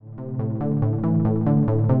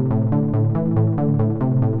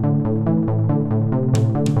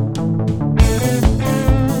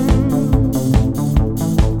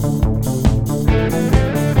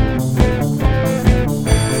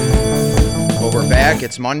back.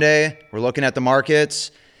 It's Monday. We're looking at the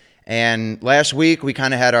markets. And last week, we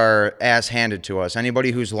kind of had our ass handed to us.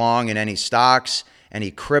 Anybody who's long in any stocks,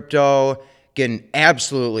 any crypto, getting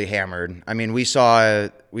absolutely hammered. I mean, we saw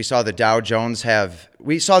the Dow Jones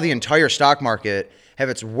we saw the entire stock market have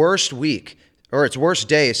its worst week or its worst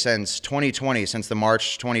day since 2020, since the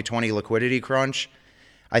March 2020 liquidity crunch.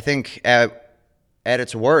 I think at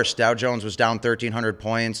its worst, Dow Jones was down 1,300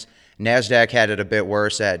 points. NASDAQ had it a bit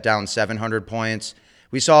worse at down 700 points.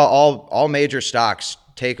 We saw all major stocks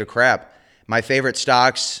take a crap. My favorite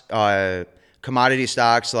stocks, commodity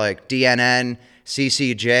stocks like DNN,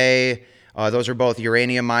 CCJ, those are both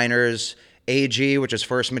uranium miners. AG, which is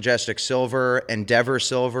First Majestic Silver, Endeavor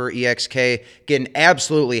Silver, EXK, getting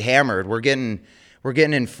absolutely hammered. We're getting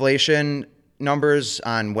inflation numbers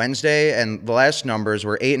on Wednesday, and the last numbers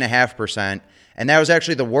were 8.5%. And that was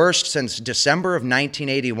actually the worst since December of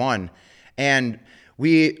 1981. And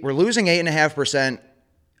we're losing 8.5%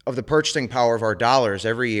 of the purchasing power of our dollars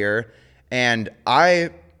every year. And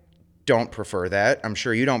I don't prefer that. I'm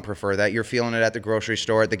sure you don't prefer that. You're feeling it at the grocery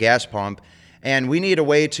store, at the gas pump. And we need a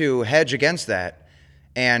way to hedge against that.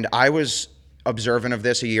 And I was observant of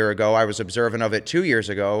this a year ago. I was observant of it 2 years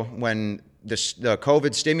ago when the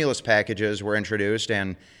COVID stimulus packages were introduced,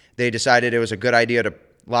 and they decided it was a good idea to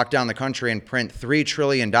lock down the country and print $3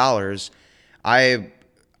 trillion. I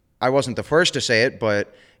wasn't the first to say it,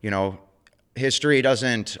 but, history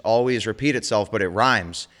doesn't always repeat itself, but it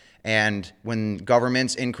rhymes. And when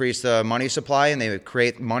governments increase the money supply and they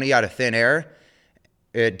create money out of thin air,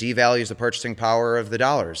 it devalues the purchasing power of the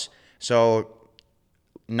dollars. So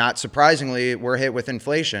not surprisingly, we're hit with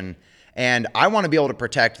inflation. And I want to be able to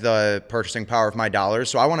protect the purchasing power of my dollars.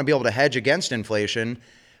 So I want to be able to hedge against inflation.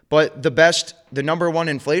 But the number one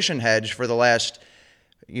inflation hedge for the last,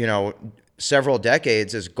 several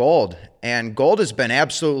decades is gold. And gold has been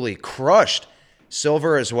absolutely crushed.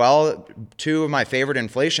 Silver as well, two of my favorite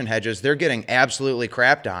inflation hedges, they're getting absolutely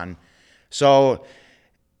crapped on. So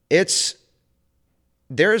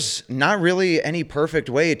there's not really any perfect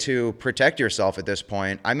way to protect yourself at this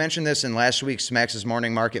point. I mentioned this in last week's Max's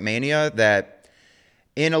Morning Market Mania that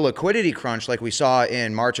in a liquidity crunch like we saw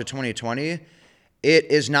in March of 2020, it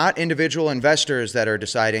is not individual investors that are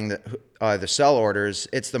deciding the sell orders.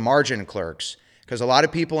 It's the margin clerks. Because a lot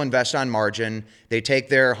of people invest on margin. They take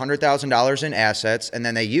their $100,000 in assets, and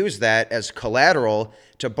then they use that as collateral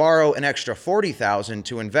to borrow an extra $40,000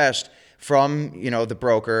 to invest from, the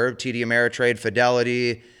broker, TD Ameritrade,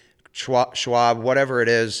 Fidelity, Schwab, whatever it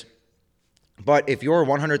is. But if your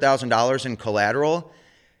 $100,000 in collateral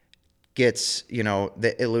gets,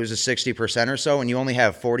 it loses 60% or so, and you only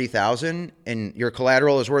have 40,000, and your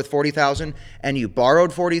collateral is worth 40,000, and you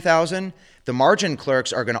borrowed 40,000, the margin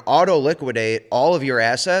clerks are going to auto liquidate all of your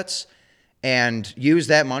assets and use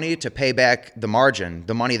that money to pay back the margin,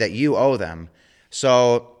 the money that you owe them.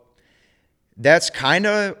 So that's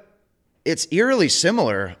it's eerily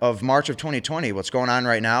similar of March of 2020, what's going on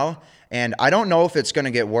right now. And I don't know if it's going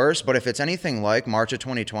to get worse, but if it's anything like March of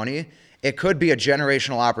 2020, it could be a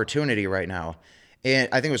generational opportunity right now. And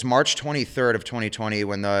I think it was March 23rd of 2020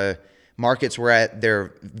 when the markets were at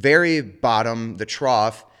their very bottom, the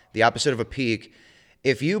trough, the opposite of a peak.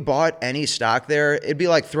 If you bought any stock there, it'd be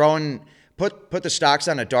like put the stocks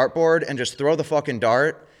on a dartboard and just throw the fucking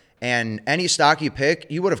dart, and any stock you pick,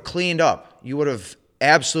 you would have cleaned up. You would have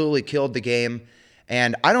absolutely killed the game.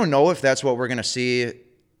 And I don't know if that's what we're going to see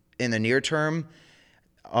in the near term.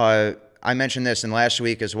 I mentioned this in last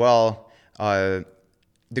week as well. The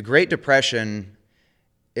Great Depression,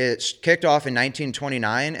 it kicked off in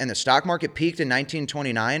 1929, and the stock market peaked in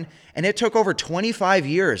 1929, and it took over 25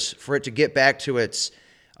 years for it to get back to its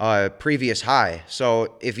previous high.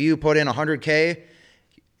 So if you put in 100K,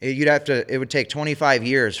 it would take 25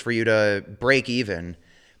 years for you to break even.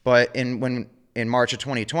 But in March of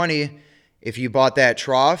 2020, if you bought that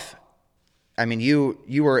trough, I mean,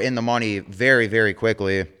 you were in the money very, very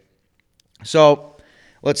quickly. So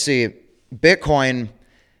let's see. Bitcoin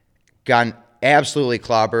got absolutely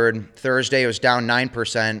clobbered. Thursday, it was down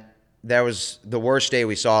 9%. That was the worst day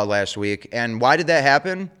we saw last week. And why did that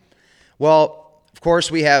happen? Well, of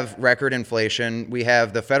course, we have record inflation. We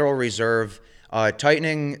have the Federal Reserve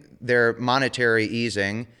tightening their monetary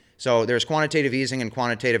easing. So there's quantitative easing and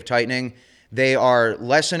quantitative tightening. They are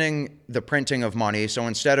lessening the printing of money. So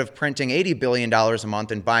instead of printing $80 billion a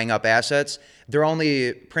month and buying up assets, they're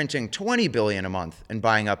only printing $20 billion a month and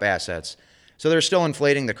buying up assets. So they're still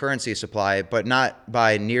inflating the currency supply, but not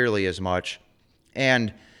by nearly as much.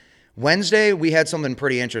 And Wednesday, we had something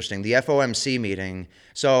pretty interesting, the FOMC meeting.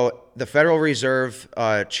 So the Federal Reserve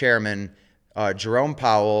chairman, Jerome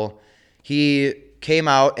Powell, he came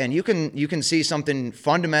out, and you can see something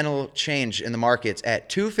fundamental change in the markets at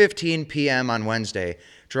 2:15 p.m. on Wednesday.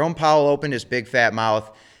 Jerome Powell opened his big fat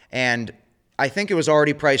mouth, and I think it was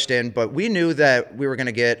already priced in, but we knew that we were going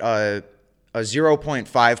to get a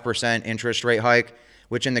 0.5% interest rate hike,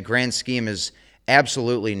 which in the grand scheme is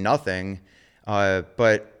absolutely nothing.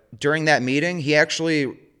 But during that meeting, he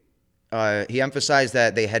actually he emphasized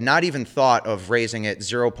that they had not even thought of raising it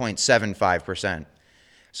 0.75%.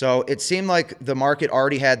 So it seemed like the market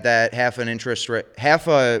already had that half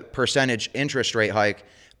a percentage interest rate hike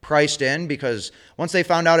priced in, because once they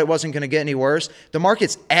found out it wasn't going to get any worse, the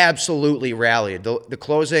markets absolutely rallied. The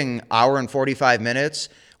closing hour and 45 minutes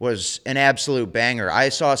was an absolute banger. I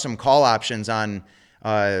saw some call options on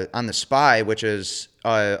the SPY, which is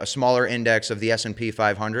a smaller index of the S&P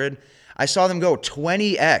 500. I saw them go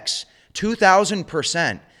 20x,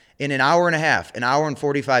 2,000% in an hour and a half, an hour and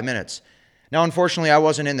 45 minutes. Now, unfortunately, I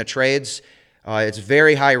wasn't in the trades. It's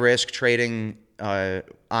very high risk trading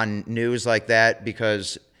on news like that,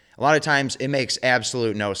 because a lot of times it makes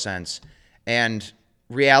absolute no sense. And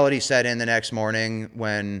reality set in the next morning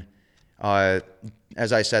when,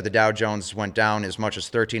 as I said, the Dow Jones went down as much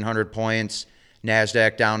as 1,300 points,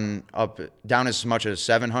 NASDAQ down as much as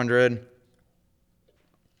 700.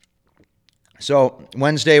 So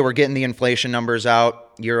Wednesday, we're getting the inflation numbers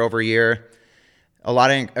out year over year. A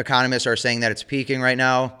lot of economists are saying that it's peaking right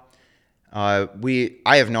now. I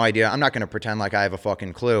have no idea. I'm not going to pretend like I have a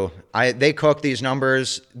fucking clue. They cook these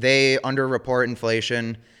numbers. They underreport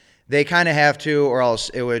inflation. They kind of have to, or else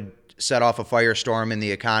it would set off a firestorm in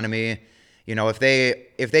the economy. You know, if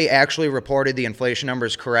they actually reported the inflation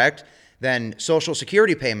numbers correct, then Social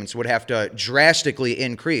Security payments would have to drastically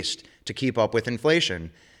increase to keep up with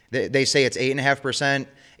inflation. They say it's 8.5%.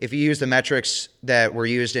 If you use the metrics that were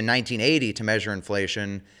used in 1980 to measure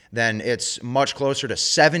inflation, then it's much closer to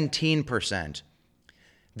 17%.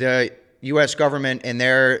 The U.S. government in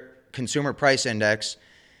their consumer price index,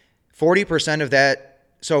 40% of that,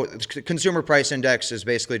 so consumer price index is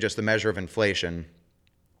basically just the measure of inflation.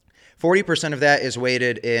 40% of that is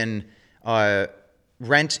weighted in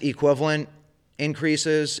rent equivalent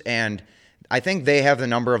increases, and I think they have the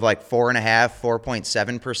number of like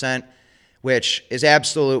 4.7%, which is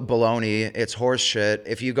absolute baloney. It's horse shit.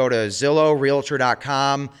 If you go to Zillow,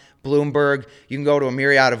 Realtor.com, Bloomberg, you can go to a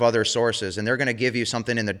myriad of other sources, and they're going to give you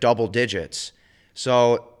something in the double digits.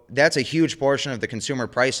 So that's a huge portion of the consumer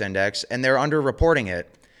price index, and they're underreporting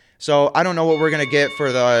it. So I don't know what we're going to get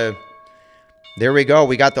for the... There we go.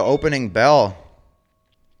 We got the opening bell.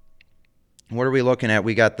 What are we looking at?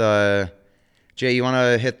 We got the... Jay, you want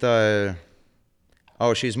to hit the...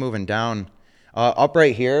 Oh, she's moving down. Up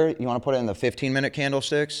right here, you want to put it in the 15-minute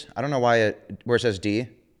candlesticks? I don't know why where it says D,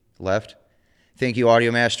 left. Thank you, Audio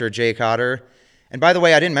Master Jay Cotter. And by the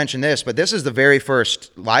way, I didn't mention this, but this is the very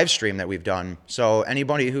first live stream that we've done. So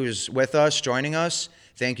anybody who's with us, joining us,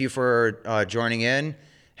 thank you for joining in.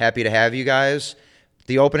 Happy to have you guys.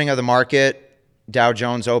 The opening of the market, Dow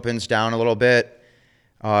Jones opens down a little bit.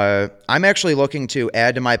 I'm actually looking to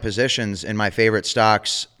add to my positions in my favorite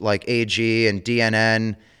stocks like AG and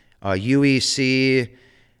DNN, UEC,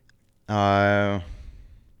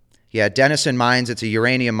 Denison Mines. It's a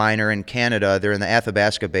uranium miner in Canada. They're in the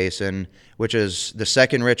Athabasca Basin, which is the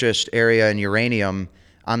second richest area in uranium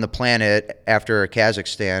on the planet after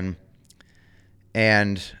Kazakhstan.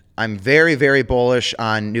 And I'm very, very bullish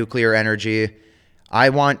on nuclear energy. I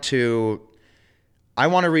want to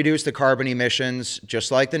reduce the carbon emissions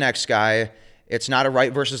just like the next guy. It's not a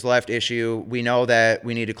right versus left issue. We know that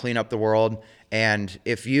we need to clean up the world. And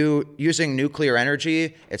if using nuclear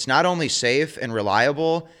energy, it's not only safe and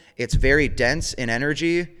reliable, it's very dense in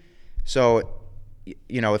energy. So,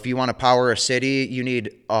 you know, if you want to power a city, you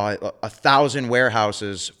need 1,000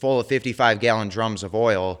 warehouses full of 55-gallon drums of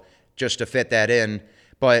oil just to fit that in.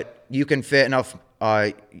 But you can fit enough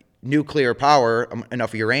nuclear power,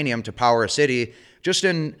 enough uranium to power a city just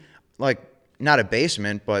in, like, not a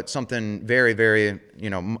basement, but something very, very,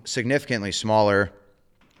 significantly smaller.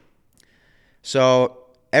 So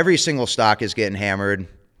every single stock is getting hammered.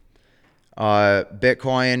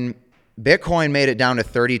 Bitcoin made it down to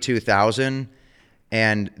 32,000,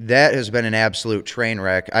 and that has been an absolute train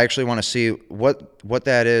wreck. I actually want to see what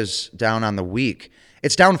that is down on the week.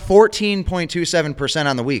 It's down 14.27%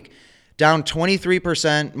 on the week, down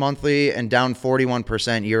 23% monthly, and down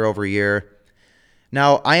 41% year over year.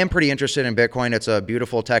 Now, I am pretty interested in Bitcoin. It's a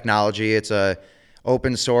beautiful technology. It's a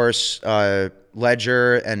open source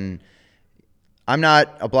ledger, and I'm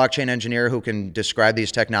not a blockchain engineer who can describe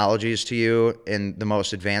these technologies to you in the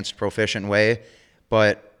most advanced, proficient way,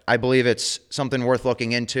 but I believe it's something worth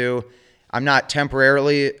looking into. I'm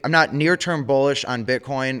not near-term bullish on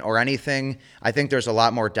Bitcoin or anything. I think there's a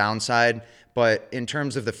lot more downside. But in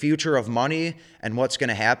terms of the future of money and what's going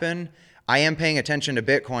to happen, I am paying attention to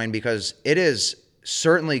Bitcoin because it is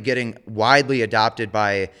certainly getting widely adopted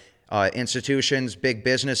by institutions, big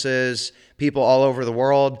businesses, people all over the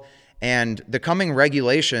world. And the coming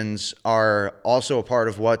regulations are also a part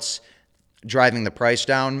of what's driving the price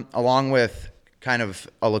down, along with kind of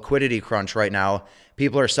a liquidity crunch right now.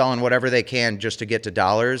 People are selling whatever they can just to get to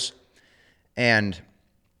dollars. And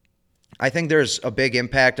I think there's a big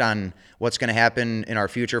impact on what's going to happen in our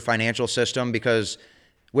future financial system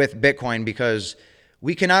with Bitcoin, because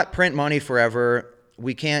we cannot print money forever.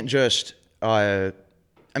 We can't just,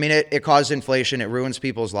 it caused inflation. It ruins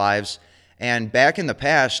people's lives. And back in the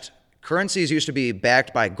past, currencies used to be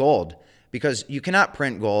backed by gold because you cannot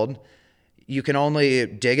print gold. You can only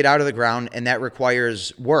dig it out of the ground, and that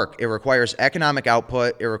requires work. It requires economic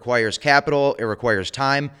output. It requires capital. It requires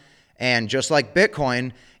time. And just like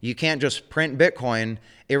Bitcoin, you can't just print Bitcoin.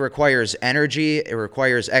 It requires energy. It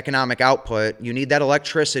requires economic output. You need that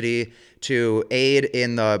electricity to aid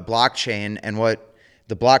in the blockchain and what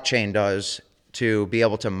the blockchain does to be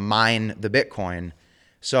able to mine the Bitcoin.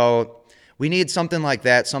 So we need something like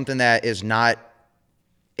that, something that is not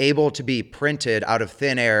able to be printed out of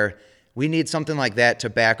thin air. We need something like that to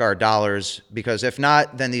back our dollars, because if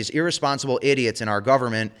not, then these irresponsible idiots in our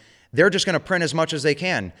government, they're just going to print as much as they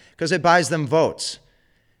can because it buys them votes.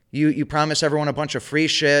 You promise everyone a bunch of free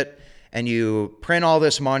shit and you print all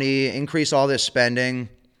this money, increase all this spending.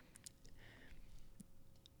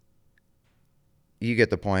 You get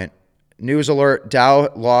the point. News alert,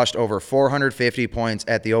 Dow lost over 450 points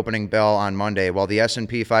at the opening bell on Monday, while the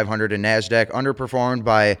S&P 500 and NASDAQ underperformed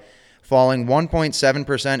by falling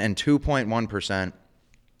 1.7% and 2.1%.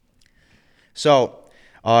 So,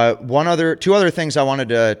 two other things I wanted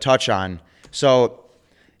to touch on. So,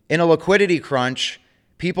 in a liquidity crunch,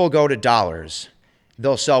 people go to dollars.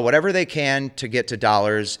 They'll sell whatever they can to get to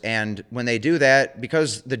dollars, and when they do that,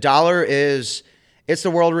 because the dollar it's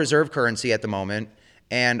the world reserve currency at the moment,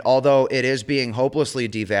 and although it is being hopelessly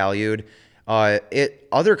devalued,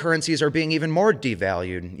 other currencies are being even more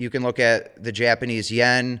devalued. You can look at the Japanese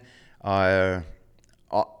yen, most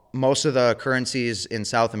of the currencies in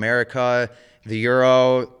South America, the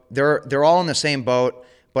euro, they're all in the same boat.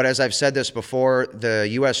 But as I've said this before, the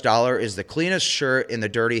US dollar is the cleanest shirt in the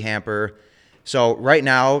dirty hamper. So right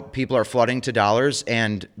now, people are flooding to dollars,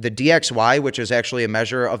 and the DXY, which is actually a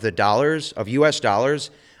measure of the dollars, of US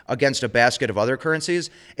dollars, against a basket of other currencies,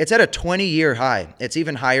 it's at a 20-year high. It's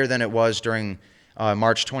even higher than it was during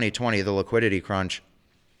March 2020, the liquidity crunch.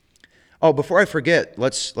 Oh, before I forget,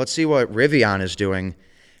 let's see what Rivian is doing.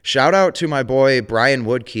 Shout out to my boy Brian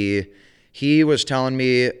Woodkey. He was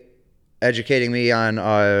educating me on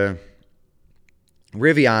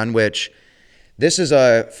Rivian, which this is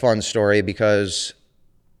a fun story because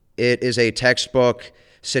it is a textbook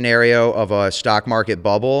scenario of a stock market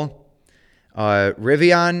bubble.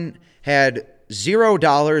 Rivian had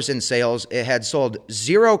 $0 in sales. It had sold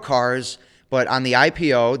 0 cars. But on the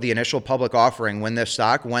IPO, the initial public offering, when the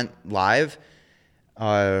stock went live,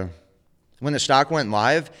 it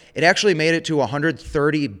actually made it to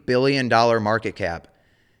 $130 billion market cap.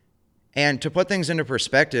 And to put things into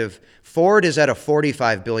perspective, Ford is at a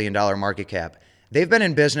 $45 billion market cap. They've been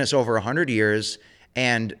in business over 100 years,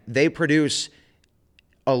 and they produce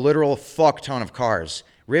a literal fuck ton of cars.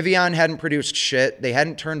 Rivian hadn't produced shit. They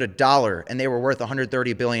hadn't turned a dollar, and they were worth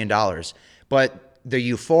 $130 billion. But the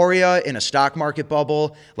euphoria in a stock market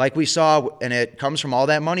bubble, like we saw, and it comes from all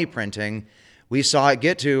that money printing, we saw it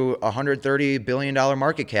get to $130 billion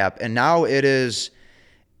market cap. And now it is,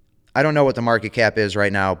 I don't know what the market cap is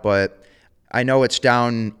right now, but I know it's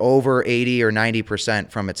down over 80 or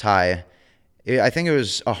 90% from its high. I think it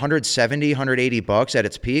was 170, 180 bucks at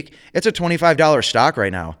its peak. It's a $25 stock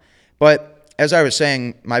right now. But as I was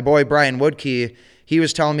saying, my boy Brian Woodkey, he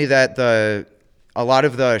was telling me that a lot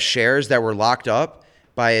of the shares that were locked up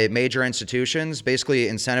by major institutions, basically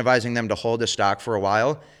incentivizing them to hold the stock for a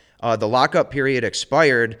while, the lockup period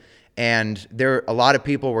expired, and a lot of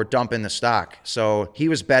people were dumping the stock. So he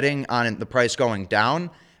was betting on the price going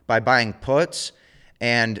down by buying puts,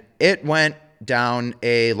 and it went down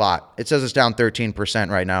a lot. It says it's down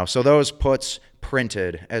 13% right now. So those puts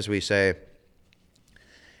printed, as we say.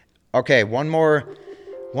 Okay, one more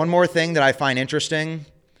thing that I find interesting.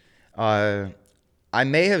 I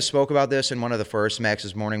may have spoke about this in one of the first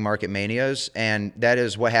Max's Morning Market Manias, and that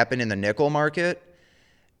is what happened in the nickel market.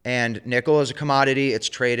 And nickel is a commodity. It's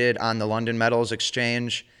traded on the London Metals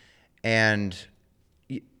Exchange, and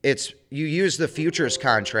you use the futures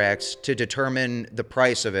contracts to determine the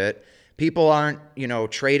price of it. People aren't,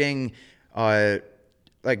 trading,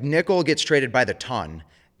 like nickel gets traded by the ton.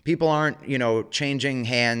 People aren't, changing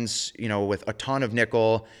hands, with a ton of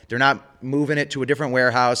nickel. They're not moving it to a different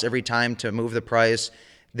warehouse every time to move the price.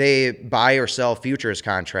 They buy or sell futures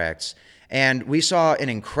contracts. And we saw an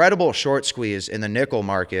incredible short squeeze in the nickel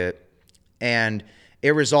market. And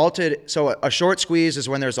it resulted, so a short squeeze is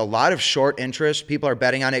when there's a lot of short interest. People are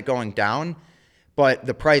betting on it going down, but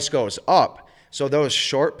the price goes up. So those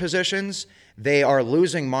short positions, they are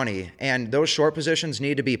losing money. And those short positions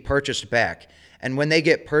need to be purchased back. And when they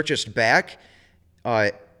get purchased back,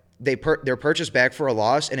 they're purchased back for a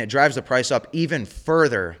loss, and it drives the price up even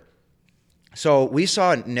further. So we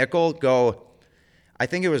saw nickel go, I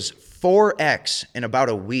think it was 4x in about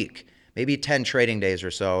a week, maybe 10 trading days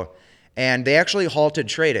or so. And they actually halted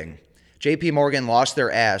trading. JP Morgan lost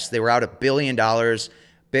their ass. They were out $1 billion.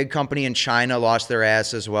 Big company in China lost their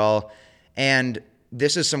ass as well. And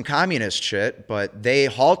this is some communist shit, but they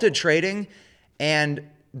halted trading and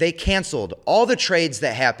they canceled all the trades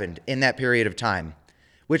that happened in that period of time,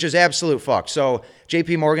 which is absolute fuck. So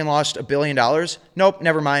JP Morgan lost $1 billion. Nope,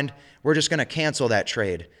 never mind. We're just going to cancel that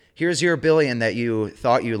trade. Here's your $1 billion that you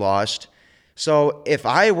thought you lost. So if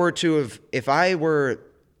I were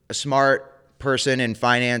a smart person in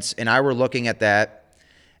finance and I were looking at that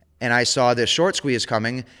and I saw this short squeeze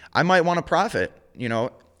coming, I might want to profit.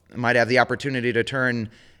 I might have the opportunity to turn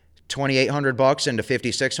 $2,800 into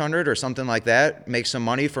 $5,600 or something like that, make some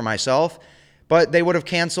money for myself. But they would have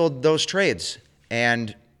canceled those trades.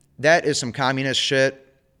 And that is some communist shit.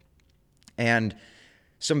 And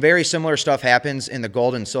some very similar stuff happens in the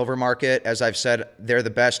gold and silver market. As I've said, they're the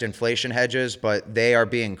best inflation hedges, but they are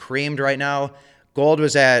being creamed right now. Gold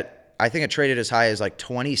was at, I think it traded as high as like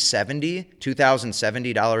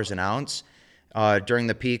 $2,070 an ounce during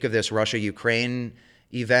the peak of this Russia-Ukraine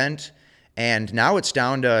event. And now it's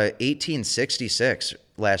down to 1866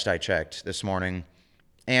 last I checked this morning.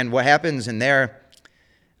 And what happens in there,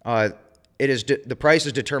 the price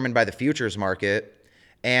is determined by the futures market.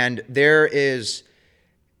 And there is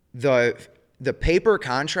the paper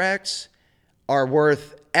contracts are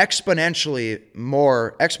worth exponentially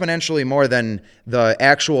more than the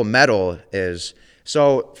actual metal is.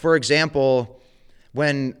 So, for example,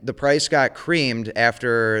 when the price got creamed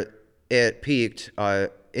after it peaked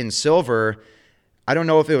in silver, I don't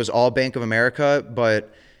know if it was all Bank of America,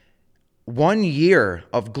 but 1 year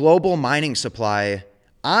of global mining supply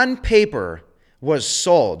on paper was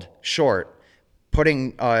sold short,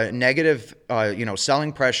 putting negative,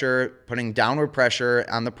 selling pressure, putting downward pressure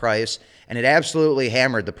on the price, and it absolutely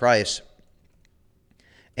hammered the price.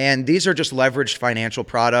 And these are just leveraged financial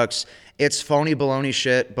products. It's phony baloney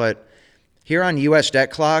shit, but here on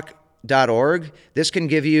usdebtclock.org, this can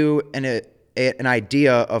give you an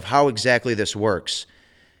idea of how exactly this works.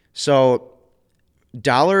 So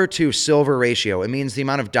dollar to silver ratio, it means the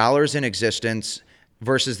amount of dollars in existence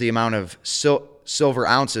versus the amount of silver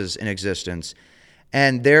ounces in existence.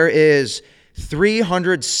 And there is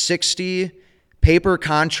 360 paper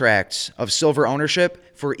contracts of silver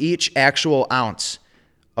ownership for each actual ounce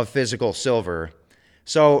of physical silver.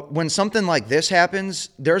 So when something like this happens,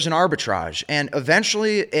 there's an arbitrage, and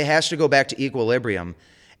eventually it has to go back to equilibrium.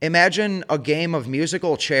 Imagine a game of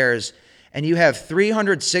musical chairs, and you have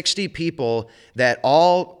 360 people that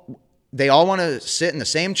all want to sit in the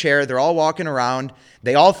same chair. They're all walking around.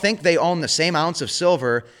 They all think they own the same ounce of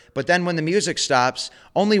silver, but then when the music stops,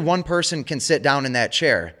 only one person can sit down in that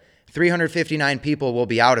chair. 359 people will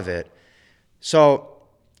be out of it. So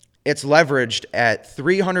it's leveraged at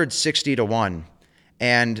 360 to 1.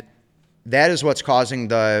 And that is what's causing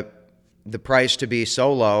the price to be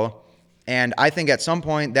so low. And I think at some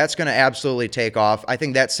point that's going to absolutely take off. I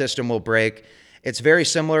think that system will break. It's very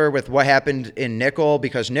similar with what happened in nickel,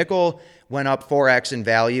 because nickel went up 4x in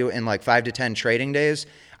value in like 5 to 10 trading days.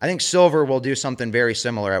 I think silver will do something very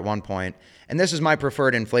similar at one point. And this is my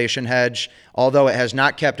preferred inflation hedge, although it has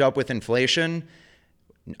not kept up with inflation.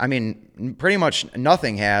 I mean, pretty much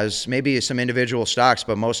nothing has. Maybe some individual stocks,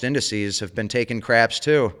 but most indices have been taking craps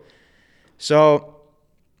too. So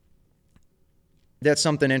that's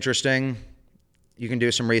something interesting. You can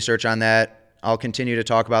do some research on that. I'll continue to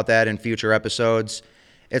talk about that in future episodes.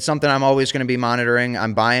 It's something I'm always going to be monitoring.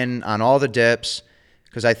 I'm buying on all the dips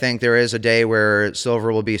because I think there is a day where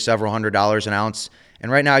silver will be several $100s an ounce.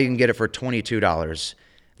 And right now you can get it for $22,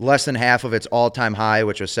 less than half of its all-time high,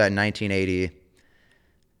 which was set in 1980.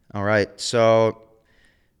 All right, so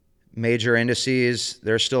major indices,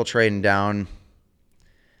 they're still trading down.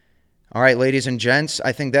 All right, ladies and gents,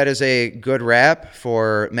 I think that is a good wrap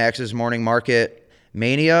for Max's Morning Market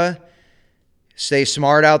Mania. Stay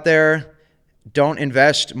smart out there. Don't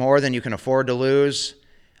invest more than you can afford to lose.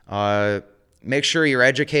 Make sure you're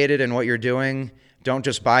educated in what you're doing. Don't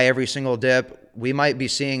just buy every single dip. We might be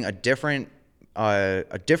seeing a different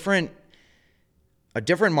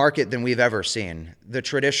market than we've ever seen. The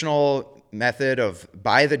traditional method of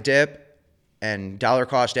buy the dip and dollar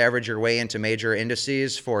cost average your way into major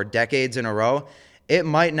indices for decades in a row, it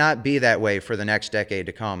might not be that way for the next decade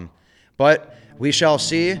to come. But we shall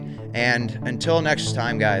see. And until next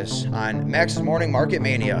time, guys, on Max's Morning Market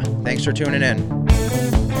Mania, thanks for tuning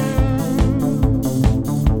in.